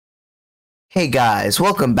Hey guys,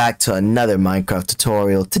 welcome back to another Minecraft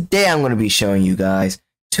tutorial. Today I'm going to be showing you guys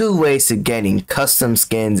 2 ways to getting custom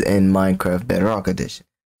skins in Minecraft Bedrock Edition.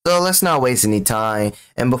 So let's not waste any time,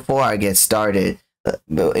 and before I get started,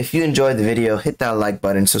 if you enjoyed the video, hit that like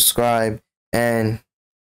button, subscribe, and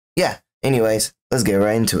yeah, anyways, let's get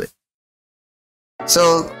right into it.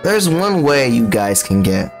 So there's one way you guys can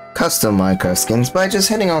get custom Minecraft skins by just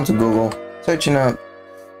heading on to Google, searching up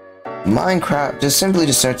Minecraft, just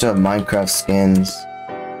search up Minecraft skins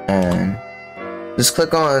and just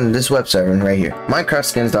click on this website right here,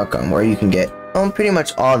 minecraftskins.com, where you can get pretty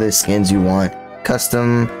much all the skins you want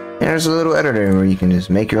custom, and there's a little editor where you can just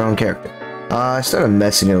make your own character. I started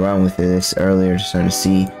messing around with this earlier just trying to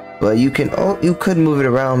see, but you could move it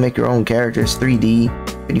around, make your own characters, 3D,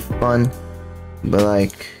 pretty fun. But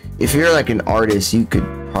like if you're like an artist, you could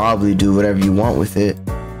probably do whatever you want with it.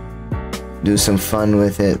 Do some fun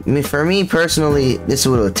with it. I mean, for me personally, this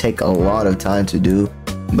would take a lot of time to do,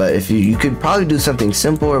 but if you could probably do something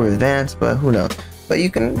simple or advanced, but who knows. But you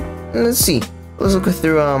can, let's see, let's look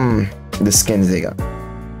through the skins they got.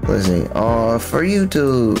 Let's see, for you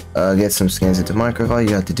to get some skins into Minecraft, all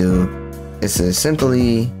you have to do is to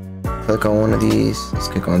simply click on one of these. Let's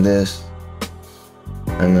click on this,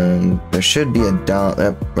 and then there should be a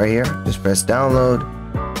right here. Just press download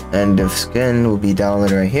and the skin will be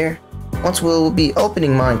downloaded right here. Once we'll be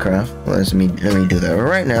opening Minecraft, let me do that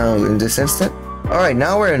right now in this instant. Alright,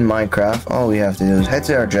 now we're in Minecraft. All we have to do is head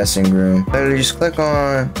to our dressing room. Literally just click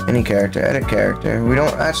on any character, edit character. We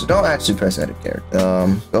don't actually press edit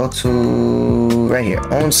character. Go to right here,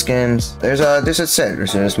 own skins. There's a set.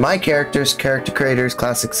 There's my characters, character creators,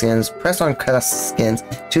 classic skins. Press on classic skins,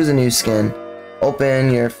 choose a new skin,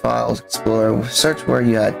 open your files, explorer, search where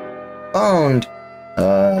you had found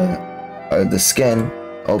the skin,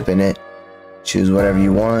 open it, choose whatever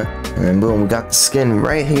you want, and then boom, we got the skin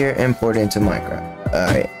right here, import into Minecraft.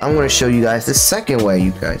 Alright, I'm going to show you guys the second way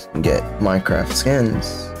you guys can get Minecraft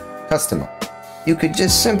skins custom. You could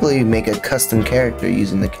just simply make a custom character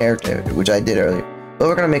using the character editor, which I did earlier, but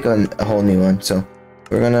we're going to make a whole new one. So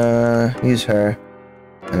we're going to use her,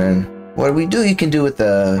 and then what we do, you can do with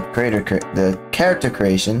the character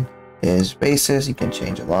creation is basis. You can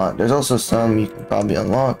change a lot. There's also some you can probably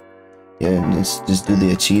unlock. Yeah, just do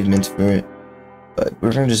the achievements for it. But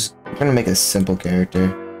we're gonna make a simple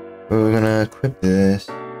character. We're gonna equip this.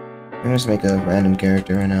 We're gonna just make a random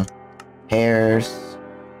character right now. Hairs.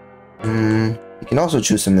 You can also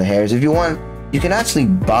choose some of the hairs if you want. You can actually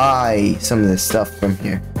buy some of this stuff from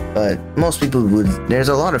here, but most people would. There's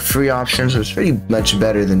a lot of free options, so it's pretty much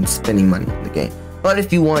better than spending money on the game. But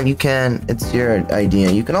if you want, you can. It's your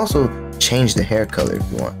idea. You can also change the hair color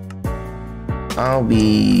if you want. I'll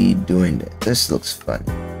be doing this. This looks fun.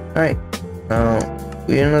 Alright, now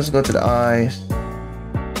let's go to the eyes.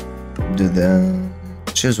 Do them.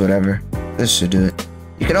 Choose whatever. This should do it.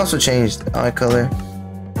 You can also change the eye color.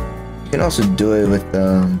 You can also do it with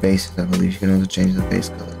bases, I believe. You can also change the base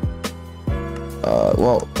color.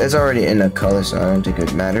 Well, it's already in a color, so I don't think it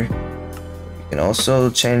would matter. You can also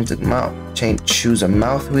change the mouth. Choose a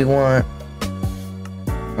mouth we want.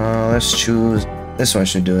 Let's choose this one.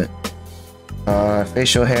 Should do it.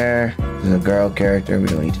 Facial hair, this is a girl character, we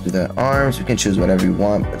don't need to do that. Arms, we can choose whatever you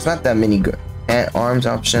want, but it's not that many arms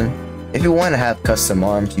option. If you want to have custom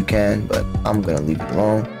arms, you can, but I'm gonna leave it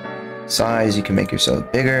alone. Size, you can make yourself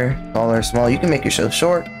bigger, taller, small. You can make yourself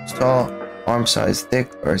short, tall, arm size, thick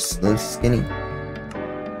or skinny.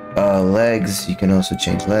 Legs, you can also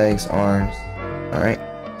change legs, arms. Alright,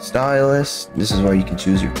 stylist, this is where you can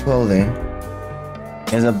choose your clothing.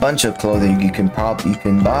 There's a bunch of clothing you can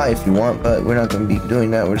buy if you want, but we're not gonna be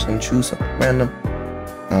doing that. We're just gonna choose something random.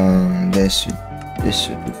 This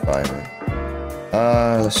should be fine.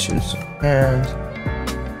 Let's choose some pants.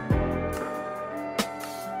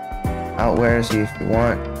 Outwears if you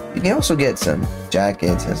want. You can also get some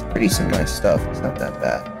jackets. It's some nice stuff. It's not that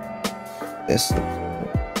bad. This looks cool.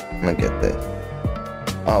 I'm gonna get this.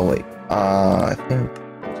 Oh wait. I think.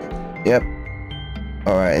 Yep.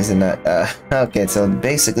 Alright, isn't that okay, so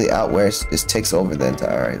basically outwear just takes over the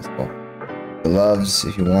entire. Alright, let's go. Gloves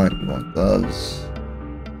if you want gloves.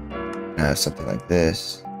 Have something like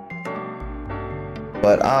this.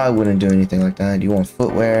 But I wouldn't do anything like that. You want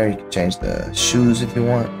footwear, you can change the shoes if you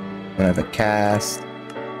want. You want to have a cast,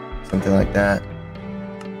 something like that.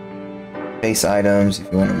 Face items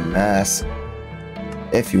if you want a mask.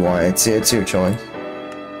 If you want, it's your choice.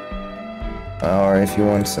 Or if you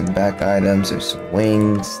want some back items, there's some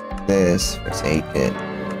wings, this, first aid kit.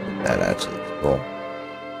 That actually is cool.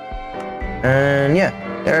 And yeah,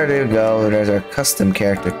 there you go. There's our custom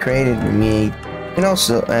character created with me. You can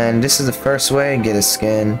also, and this is the first way to get a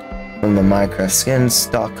skin. from the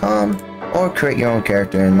minecraftskins.com or create your own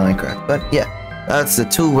character in Minecraft. But yeah, that's the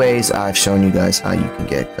 2 ways I've shown you guys how you can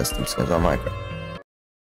get custom skins on Minecraft.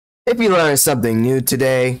 If you learned something new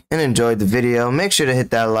today and enjoyed the video, make sure to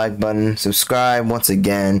hit that like button, subscribe once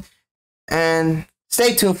again, and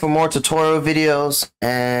stay tuned for more tutorial videos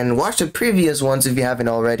and watch the previous ones if you haven't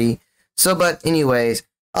already. But anyways,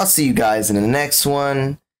 I'll see you guys in the next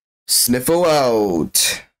one. Sniffle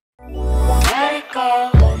out. Let it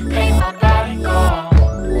go, make my body go.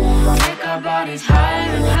 Take our bodies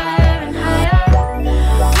higher and higher.